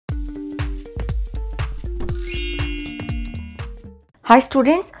Hi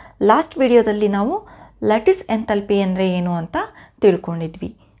students, last ವಿಡಿಯೋದಲ್ಲಿ ನಾವು lattice enthalpy ಅಂದರೆ ಏನು ಅಂತ ತಿಳ್ಕೊಂಡಿದ್ವಿ.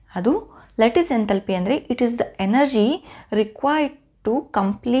 ಅದು ಲ್ಯಾಟಿಸ್ ಎಂಥಾಲ್ಪಿ ಅಂದರೆ it is the energy required to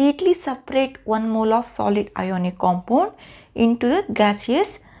completely separate 1 mole of solid ionic compound into the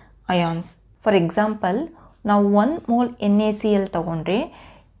gaseous ions. For example, ನಾವು 1 mole NaCl ತಗೊಂಡ್ರೆ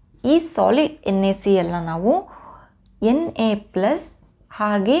ಈ ಸಾಲಿಡ್ NaClನ ನಾವು Na+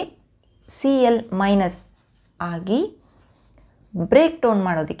 ಹಾಗೆ Cl- ಆಗಿ ಬ್ರೇಕ್ ಡೌನ್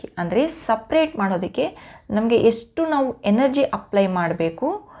ಮಾಡೋದಕ್ಕೆ ಅಂದರೆ ಸಪ್ರೇಟ್ ಮಾಡೋದಕ್ಕೆ ನಮಗೆ ಎಷ್ಟು ನಾವು ಎನರ್ಜಿ ಅಪ್ಲೈ ಮಾಡಬೇಕು,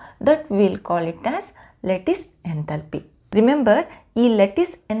 that will call it as lattice enthalpy. Remember, ಈ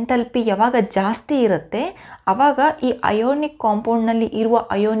ಲ್ಯಾಟಿಸ್ ಎಂಥಾಲ್ಪಿ ಯಾವಾಗ ಜಾಸ್ತಿ ಇರುತ್ತೆ ಆವಾಗ ಈ ಅಯೋನಿಕ್ ಕಾಂಪೌಂಡ್ನಲ್ಲಿ ಇರುವ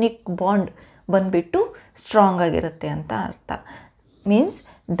ಅಯೋನಿಕ್ ಬಾಂಡ್ ಬಂದುಬಿಟ್ಟು ಸ್ಟ್ರಾಂಗ್ ಆಗಿರುತ್ತೆ ಅಂತ ಅರ್ಥ. Means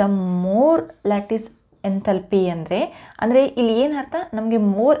the more lattice enthalpy ಅಂದರೆ ಇಲ್ಲಿ ಏನು ಅರ್ಥ, ನಮಗೆ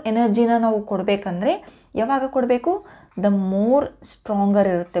ಮೋರ್ ಎನರ್ಜಿನ ನಾವು ಕೊಡಬೇಕಂದ್ರೆ ಯಾವಾಗ ಕೊಡಬೇಕು, ದ ಮೋರ್ ಸ್ಟ್ರಾಂಗರ್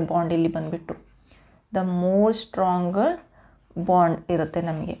ಇರುತ್ತೆ ಬಾಂಡ್. ಇಲ್ಲಿ ಬಂದುಬಿಟ್ಟು ದ ಮೋರ್ ಸ್ಟ್ರಾಂಗರ್ ಬಾಂಡ್ ಇರುತ್ತೆ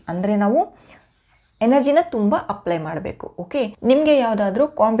ನಮಗೆ, ಅಂದರೆ ನಾವು ಎನರ್ಜಿನ ತುಂಬ ಅಪ್ಲೈ ಮಾಡಬೇಕು. ಓಕೆ, ನಿಮಗೆ ಯಾವುದಾದ್ರೂ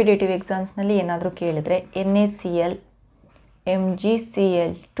ಕಾಂಪಿಟೇಟಿವ್ ಎಕ್ಸಾಮ್ಸ್ನಲ್ಲಿ ಏನಾದರೂ ಕೇಳಿದರೆ NaCl,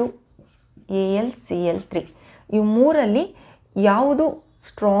 MgCl2, AlCl3 ಇವು ಮೂರಲ್ಲಿ ಯಾವುದು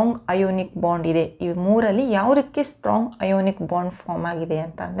ಸ್ಟ್ರಾಂಗ್ ಅಯೋನಿಕ್ ಬಾಂಡ್ ಇದೆ, ಇವು ಮೂರಲ್ಲಿ ಯಾವುದಕ್ಕೆ ಸ್ಟ್ರಾಂಗ್ ಅಯೋನಿಕ್ ಬಾಂಡ್ ಫಾರ್ಮ್ ಆಗಿದೆ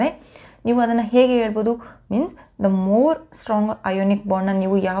ಅಂತ ಅಂದರೆ ನೀವು ಅದನ್ನು ಹೇಗೆ ಹೇಳ್ಬೋದು, means the more strong ionic ಬಾಂಡ್ನ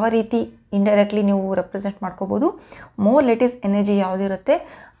ನೀವು ಯಾವ ರೀತಿ ಇಂಡೈರೆಕ್ಟ್ಲಿ ನೀವು ರೆಪ್ರೆಸೆಂಟ್ ಮಾಡ್ಕೋಬೋದು, ಮೋರ್ ಲ್ಯಾಟಿಸ್ ಎನರ್ಜಿ ಯಾವುದಿರುತ್ತೆ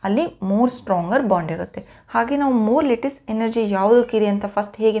ಅಲ್ಲಿ ಮೋರ್ ಸ್ಟ್ರಾಂಗರ್ ಬಾಂಡ್ ಇರುತ್ತೆ. ಹಾಗೆ ನಾವು ಮೋರ್ ಲ್ಯಾಟಿಸ್ ಎನರ್ಜಿ ಯಾವುದಕ್ಕಿದೆ ಅಂತ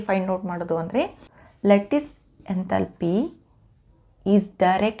ಫಸ್ಟ್ ಹೇಗೆ ಫೈಂಡ್ ಔಟ್ ಮಾಡೋದು ಅಂದರೆ, lattice enthalpy is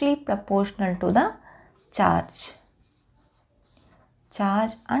directly proportional to the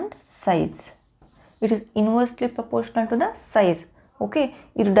charge and size. It is inversely proportional to the size. Okay,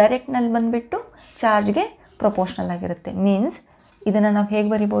 ಇದು ಡೈರೆಕ್ಟ್ನಲ್ಲಿ ಬಂದುಬಿಟ್ಟು ಚಾರ್ಜ್ಗೆ ಪ್ರಪೋರ್ಷನಲ್ ಆಗಿರುತ್ತೆ. ಮೀನ್ಸ್ ಇದನ್ನು ನಾವು ಹೇಗೆ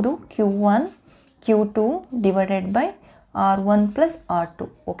ಬರಿಬೋದು, Q1 Q2 divided by R1 + R2.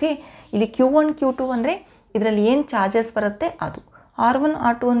 Okay, ಇಲ್ಲಿ Q1 Q2 ಅಂದರೆ ಇದರಲ್ಲಿ ಏನು ಚಾರ್ಜಸ್ ಬರುತ್ತೆ ಅದು, R1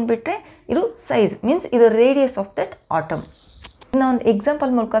 R2 ಅಂದ್ಬಿಟ್ರೆ ಇದು ಸೈಜ್, ಮೀನ್ಸ್ ಇದು ರೇಡಿಯಸ್ ಆಫ್ ದಟ್ ಆಟಮ್. ನಾನು ಒಂದು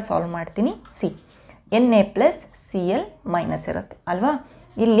ಎಕ್ಸಾಂಪಲ್ ಮೂಲಕ ಸಾಲ್ವ್ ಮಾಡ್ತೀನಿ. ಸಿ, Na+ Cl- ಇರುತ್ತೆ ಅಲ್ವಾ,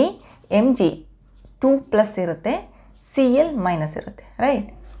 ಇಲ್ಲಿ Mg2+ ಇರುತ್ತೆ, Cl- ಇರುತ್ತೆ, ರೈಟ್.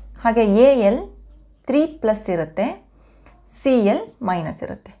 ಹಾಗೆ Al3+ ಇರುತ್ತೆ, Cl-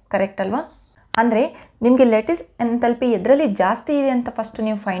 ಇರುತ್ತೆ, ಕರೆಕ್ಟ್ ಅಲ್ವಾ. ಅಂದರೆ ನಿಮಗೆ ಲ್ಯಾಟಿಸ್ ಎಂಥಾಲ್ಪಿ ಎದರಲ್ಲಿ ಜಾಸ್ತಿ ಇದೆ ಅಂತ ಫಸ್ಟ್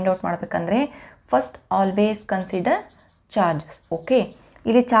ನೀವು ಫೈಂಡ್ ಔಟ್ ಮಾಡಬೇಕಂದ್ರೆ first always consider charges. Okay,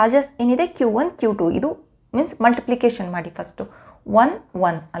 ಇಲ್ಲಿ ಚಾರ್ಜಸ್ ಏನಿದೆ Q1 Q2, ಇದು ಮೀನ್ಸ್ ಮಲ್ಟಿಪ್ಲಿಕೇಶನ್ ಮಾಡಿ ಫಸ್ಟು. 1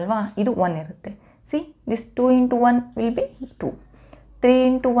 1 ಅಲ್ವಾ, ಇದು 1 ಇರುತ್ತೆ. C, this 2 × 1 will be 2,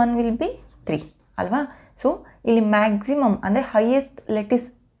 3 × 1 will be 3 ಅಲ್ವಾ. ಸೊ ಇಲ್ಲಿ ಮ್ಯಾಕ್ಸಿಮಮ್ ಅಂದರೆ ಹೈಯೆಸ್ಟ್ ಲ್ಯಾಟಿಸ್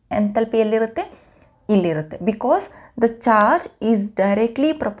ಎಂಥಾಲ್ಪಿ ಎಲ್ಲಿರುತ್ತೆ, ಇಲ್ಲಿರುತ್ತೆ. Because the charge is directly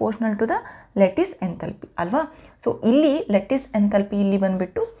proportional to the lattice enthalpy ಅಲ್ವಾ. ಸೊ ಇಲ್ಲಿ ಲ್ಯಾಟಿಸ್ ಎಂಥಾಲ್ಪಿ ಇಲ್ಲಿ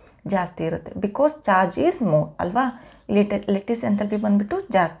ಬಂದುಬಿಟ್ಟು ಜಾಸ್ತಿ ಇರುತ್ತೆ, ಬಿಕಾಸ್ ಚಾರ್ಜ್ ಈಸ್ ಮೋರ್ ಅಲ್ವಾ. ಇಲ್ಲಿ ಲ್ಯಾಟಿಸ್ ಎಂಥಾಲ್ಪಿ ಬಂದುಬಿಟ್ಟು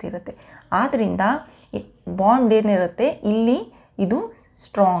ಜಾಸ್ತಿ ಇರುತ್ತೆ. ಆದ್ದರಿಂದ ಬಾಂಡ್ ಏನಿರುತ್ತೆ ಇಲ್ಲಿ ಇದು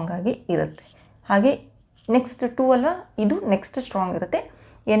ಸ್ಟ್ರಾಂಗ್ ಆಗಿ ಇರುತ್ತೆ. ಹಾಗೆ ನೆಕ್ಸ್ಟ್ 2 ಅಲ್ವಾ, ಇದು ನೆಕ್ಸ್ಟ್ ಸ್ಟ್ರಾಂಗ್ ಇರುತ್ತೆ.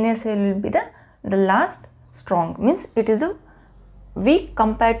 NaCl will be the last strong, means it is a week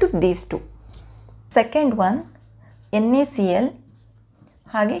compared to these 2. Second one NaCl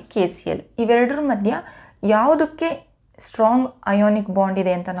ಹಾಗೆ KCl, ಇವೆರಡರ ಮಧ್ಯ ಯಾವುದಕ್ಕೆ ಸ್ಟ್ರಾಂಗ್ ಅಯೋನಿಕ್ ಬಾಂಡ್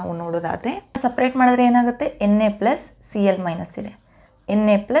ಇದೆ ಅಂತ ನಾವು ನೋಡೋದಾದರೆ ಸಪ್ರೇಟ್ ಮಾಡಿದ್ರೆ ಏನಾಗುತ್ತೆ, Na+ Cl- ಇದೆ,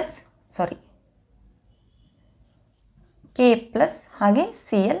 K+ ಹಾಗೆ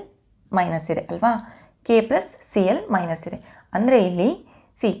Cl- ಇದೆ ಅಲ್ವಾ, K+ Cl- ಇದೆ. ಅಂದರೆ ಇಲ್ಲಿ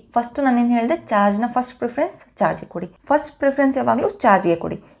ಸಿ, ಫಸ್ಟ್ ನಾನೇನು ಹೇಳಿದೆ, ಚಾರ್ಜ್ನ ಫಸ್ಟ್ ಪ್ರಿಫರೆನ್ಸ್ ಚಾರ್ಜಿಗೆ ಕೊಡಿ. ಫಸ್ಟ್ ಪ್ರಿಫರೆನ್ಸ್ ಯಾವಾಗಲೂ ಚಾರ್ಜ್ಗೆ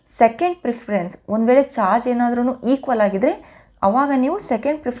ಕೊಡಿ. ಸೆಕೆಂಡ್ ಪ್ರಿಫರೆನ್ಸ್ ಒಂದು ವೇಳೆ ಚಾರ್ಜ್ ಏನಾದ್ರೂ ಈಕ್ವಲ್ ಆಗಿದ್ರೆ ಆವಾಗ ನೀವು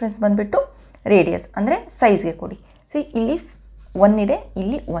ಸೆಕೆಂಡ್ ಪ್ರಿಫರೆನ್ಸ್ ಬಂದುಬಿಟ್ಟು ರೇಡಿಯಸ್ ಅಂದರೆ ಸೈಜ್ಗೆ ಕೊಡಿ. ಸಿ, ಇಲ್ಲಿ 1 ಇದೆ,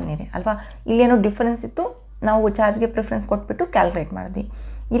 ಇಲ್ಲಿ 1 ಇದೆ ಅಲ್ವಾ. ಇಲ್ಲೇನೋ ಡಿಫರೆನ್ಸ್ ಇತ್ತು, ನಾವು ಚಾರ್ಜ್ಗೆ ಪ್ರಿಫರೆನ್ಸ್ ಕೊಟ್ಬಿಟ್ಟು ಕ್ಯಾಲ್ಕುಲೇಟ್ ಮಾಡಿದ್ವಿ.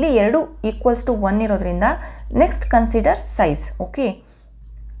 ಇಲ್ಲಿ 2 = 1 ಇರೋದ್ರಿಂದ ನೆಕ್ಸ್ಟ್ ಕನ್ಸಿಡರ್ ಸೈಜ್. ಓಕೆ,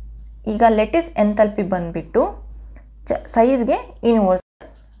 ಈಗ ಲ್ಯಾಟಿಸ್ ಎಂಥಾಲ್ಪಿ ಬಂದುಬಿಟ್ಟು ಸೈಜ್ಗೆ ಇನ್ವರ್ಸ್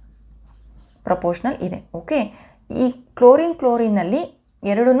ಪ್ರಪೋರ್ಷನಲ್ ಇದೆ. ಓಕೆ, ಈ ಕ್ಲೋರಿನಲ್ಲಿ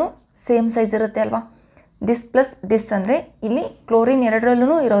ಎರಡೂ ಸೇಮ್ ಸೈಜ್ ಇರುತ್ತೆ ಅಲ್ವಾ. ದಿಸ್ ಪ್ಲಸ್ ದಿಸ್ ಅಂದರೆ ಇಲ್ಲಿ ಕ್ಲೋರಿನ್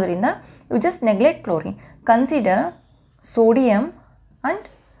ಎರಡರಲ್ಲೂ ಇರೋದ್ರಿಂದ you just neglect chlorine, consider sodium and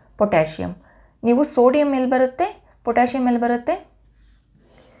potassium. ನೀವು ಸೋಡಿಯಮ್ ಎಲ್ಲಿ ಬರುತ್ತೆ, ಪೊಟ್ಯಾಷಿಯಮ್ ಎಲ್ಲಿ ಬರುತ್ತೆ,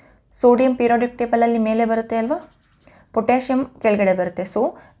 ಸೋಡಿಯಂ ಪೀರಿಯಾಡಿಕ್ ಟೇಬಲಲ್ಲಿ ಮೇಲೆ ಬರುತ್ತೆ ಅಲ್ವಾ, ಪೊಟ್ಯಾಷಿಯಮ್ ಕೆಳಗಡೆ ಬರುತ್ತೆ. So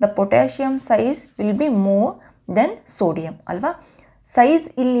the potassium size will be more than sodium ಅಲ್ವಾ. ಸೈಜ್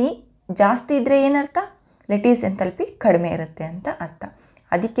ಇಲ್ಲಿ ಜಾಸ್ತಿ ಇದ್ದರೆ ಏನರ್ಥ, ಲ್ಯಾಟಿಸ್ ಎಂಥಾಲ್ಪಿ ಕಡಿಮೆ ಇರುತ್ತೆ ಅಂತ ಅರ್ಥ.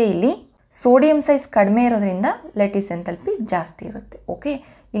 ಅದಕ್ಕೆ ಇಲ್ಲಿ ಸೋಡಿಯಂ ಸೈಜ್ ಕಡಿಮೆ ಇರೋದ್ರಿಂದ ಲ್ಯಾಟಿಸ್ ಎಂಥಾಲ್ಪಿ ಜಾಸ್ತಿ ಇರುತ್ತೆ. ಓಕೆ,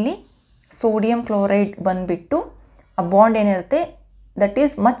 ಇಲ್ಲಿ ಸೋಡಿಯಂ ಕ್ಲೋರೈಡ್ ಬಂದುಬಿಟ್ಟು ಆ ಬಾಂಡ್ ಏನಿರುತ್ತೆ that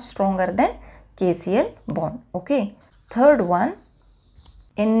is much stronger then KCl bond. Okay, third one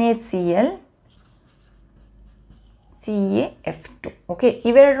NaCl CaF2. Okay,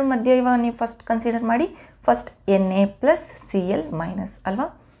 ಇವೆರಡರ ಮಧ್ಯೆ ಇವಾಗ ನೀವು ಫಸ್ಟ್ ಕನ್ಸಿಡರ್ ಮಾಡಿ. First Na plus Cl minus ಅಲ್ವಾ,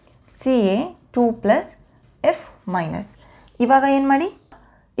 Ca2 ಪ್ಲಸ್ F ಮೈನಸ್. ಇವಾಗ ಏನು ಮಾಡಿ,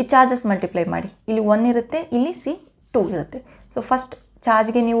 ಈ ಚಾರ್ಜಸ್ ಮಲ್ಟಿಪ್ಲೈ ಮಾಡಿ. ಇಲ್ಲಿ 1 ಇರುತ್ತೆ, ಇಲ್ಲಿ C2 ಇರುತ್ತೆ. ಸೊ ಫಸ್ಟ್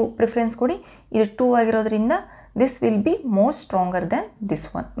ಚಾರ್ಜ್ಗೆ ನೀವು ಪ್ರಿಫರೆನ್ಸ್ ಕೊಡಿ. ಇದು 2 ಆಗಿರೋದ್ರಿಂದ this will be more stronger than this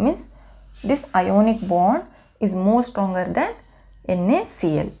one, means this ionic bond is more stronger than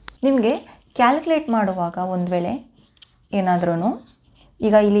NaCl. ನಿಮಗೆ ಕ್ಯಾಲ್ಕುಲೇಟ್ ಮಾಡುವಾಗ ಒಂದು ವೇಳೆ ಏನಾದ್ರೂ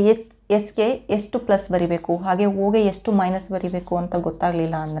ಈಗ ಇಲ್ಲಿ ಎಸ್ಗೆ ಎಷ್ಟು ಪ್ಲಸ್ ಬರಿಬೇಕು, ಹಾಗೆ ಓಗೆ ಎಷ್ಟು ಮೈನಸ್ ಬರಿಬೇಕು ಅಂತ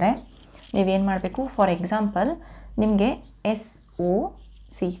ಗೊತ್ತಾಗಲಿಲ್ಲ ಅಂದರೆ ನೀವೇನು ಮಾಡಬೇಕು, ಫಾರ್ ಎಕ್ಸಾಂಪಲ್ ನಿಮಗೆ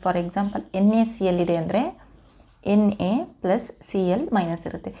SOC ಫಾರ್ ಎಕ್ಸಾಂಪಲ್ NaCl ಇದೆ ಅಂದರೆ Na ಪ್ಲಸ್ Cl ಮೈನಸ್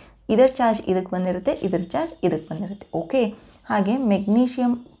ಇರುತ್ತೆ. ಇದರ ಚಾರ್ಜ್ ಇದಕ್ಕೆ ಬಂದಿರುತ್ತೆ, ಇದರ ಚಾರ್ಜ್ ಇದಕ್ಕೆ ಬಂದಿರುತ್ತೆ. ಓಕೆ, ಹಾಗೆ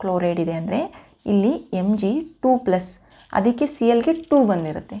ಮೆಗ್ನೀಷಿಯಮ್ ಕ್ಲೋರೈಡ್ ಇದೆ ಅಂದರೆ ಇಲ್ಲಿ Mg2 ಪ್ಲಸ್, ಅದಕ್ಕೆ Clಗೆ 2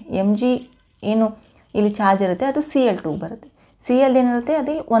 ಬಂದಿರುತ್ತೆ. Mg ಏನು ಇಲ್ಲಿ ಚಾರ್ಜ್ ಇರುತ್ತೆ ಅದು Cl2 ಬರುತ್ತೆ. Cl ಏನಿರುತ್ತೆ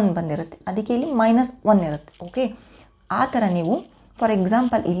ಅದು ಇಲ್ಲಿ 1 ಬಂದಿರುತ್ತೆ, ಅದಕ್ಕೆ ಇಲ್ಲಿ -1 ಇರುತ್ತೆ. ಓಕೆ, ಆ ಥರ ನೀವು ಫಾರ್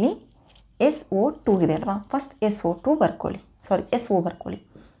ಎಕ್ಸಾಂಪಲ್ ಇಲ್ಲಿ SO2 ಇದೆ ಅಲ್ವಾ, ಫಸ್ಟ್ SO2 ಬರ್ಕೊಳ್ಳಿ, ಸಾರಿ SO ಬರ್ಕೊಳ್ಳಿ.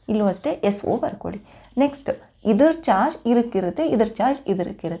 ಇಲ್ಲೂ ಅಷ್ಟೇ SO ಬರ್ಕೊಳ್ಳಿ. ನೆಕ್ಸ್ಟ್ ಇದರ ಚಾರ್ಜ್ ಇದಕ್ಕಿರುತ್ತೆ, ಇದರ ಚಾರ್ಜ್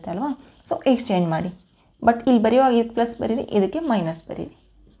ಇದಕ್ಕಿರುತ್ತೆ ಅಲ್ವಾ. ಸೊ ಎಕ್ಸ್ಚೇಂಜ್ ಮಾಡಿ. ಬಟ್ ಇಲ್ಲಿ ಬರೆಯುವಾಗ ಇದಕ್ಕೆ ಪ್ಲಸ್ ಬರೀರಿ, ಇದಕ್ಕೆ ಮೈನಸ್ ಬರೀರಿ.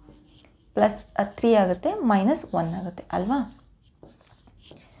 ಪ್ಲಸ್ 3 ಆಗುತ್ತೆ, -1 ಆಗುತ್ತೆ ಅಲ್ವಾ.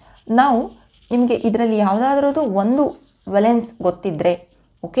 ನಾವು ನಿಮಗೆ ಇದರಲ್ಲಿ ಯಾವುದಾದ್ರದ್ದು ಒಂದು ವೆಲೆನ್ಸ್ ಗೊತ್ತಿದ್ದರೆ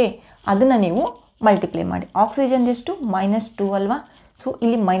ಓಕೆ, ಅದನ್ನು ನೀವು ಮಲ್ಟಿಪ್ಲೈ ಮಾಡಿ. ಆಕ್ಸಿಜನ್ ಎಷ್ಟು -2 ಅಲ್ವಾ, ಸೊ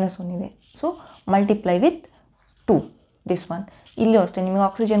ಇಲ್ಲಿ -1 ಇದೆ, so multiply with 2 this one. ಇಲ್ಲೂ ಅಷ್ಟೇ ನಿಮಗೆ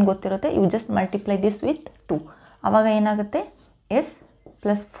ಆಕ್ಸಿಜನ್ ಗೊತ್ತಿರುತ್ತೆ, you just multiply this with 2. ಆವಾಗ ಏನಾಗುತ್ತೆ, S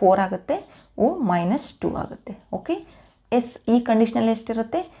 + 4 ಆಗುತ್ತೆ, O -2 ಆಗುತ್ತೆ. ಓಕೆ, S ಈ ಕಂಡೀಷನಲ್ಲಿ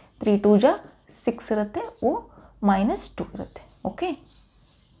ಎಷ್ಟಿರುತ್ತೆ, 3 2 6 ಇರುತ್ತೆ, O -2 ಇರುತ್ತೆ. ಓಕೆ,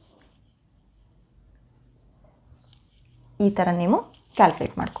 ಈ ಥರ ನೀವು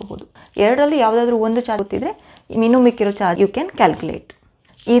ಕ್ಯಾಲ್ಕುಲೇಟ್ ಮಾಡ್ಕೋಬೋದು. ಎರಡರಲ್ಲಿ ಯಾವುದಾದ್ರೂ ಒಂದು ಚಾರ್ಜ್ ಗೊತ್ತಿದ್ರೆ ಇನ್ನೂ ಮಿಕ್ಕಿರೋ ಚಾರ್ಜ್ ಯು ಕ್ಯಾನ್ ಕ್ಯಾಲ್ಕುಲೇಟ್.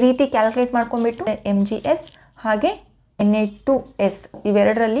 ಈ ರೀತಿ ಕ್ಯಾಲ್ಕುಲೇಟ್ ಮಾಡ್ಕೊಂಡ್ಬಿಟ್ಟು MgS ಹಾಗೆ Na2S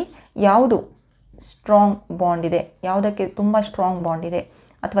ಇವೆರಡರಲ್ಲಿ ಯಾವುದು ಸ್ಟ್ರಾಂಗ್ ಬಾಂಡ್ ಇದೆ, ಯಾವುದಕ್ಕೆ ತುಂಬ ಸ್ಟ್ರಾಂಗ್ ಬಾಂಡ್ ಇದೆ,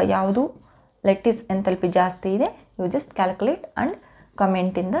 ಅಥವಾ ಯಾವುದು ಲ್ಯಾಟಿಸ್ ಎಂಥಾಲ್ಪಿ ಜಾಸ್ತಿ ಇದೆ, you just calculate and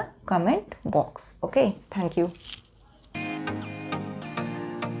comment in the comment box. Okay, thank you.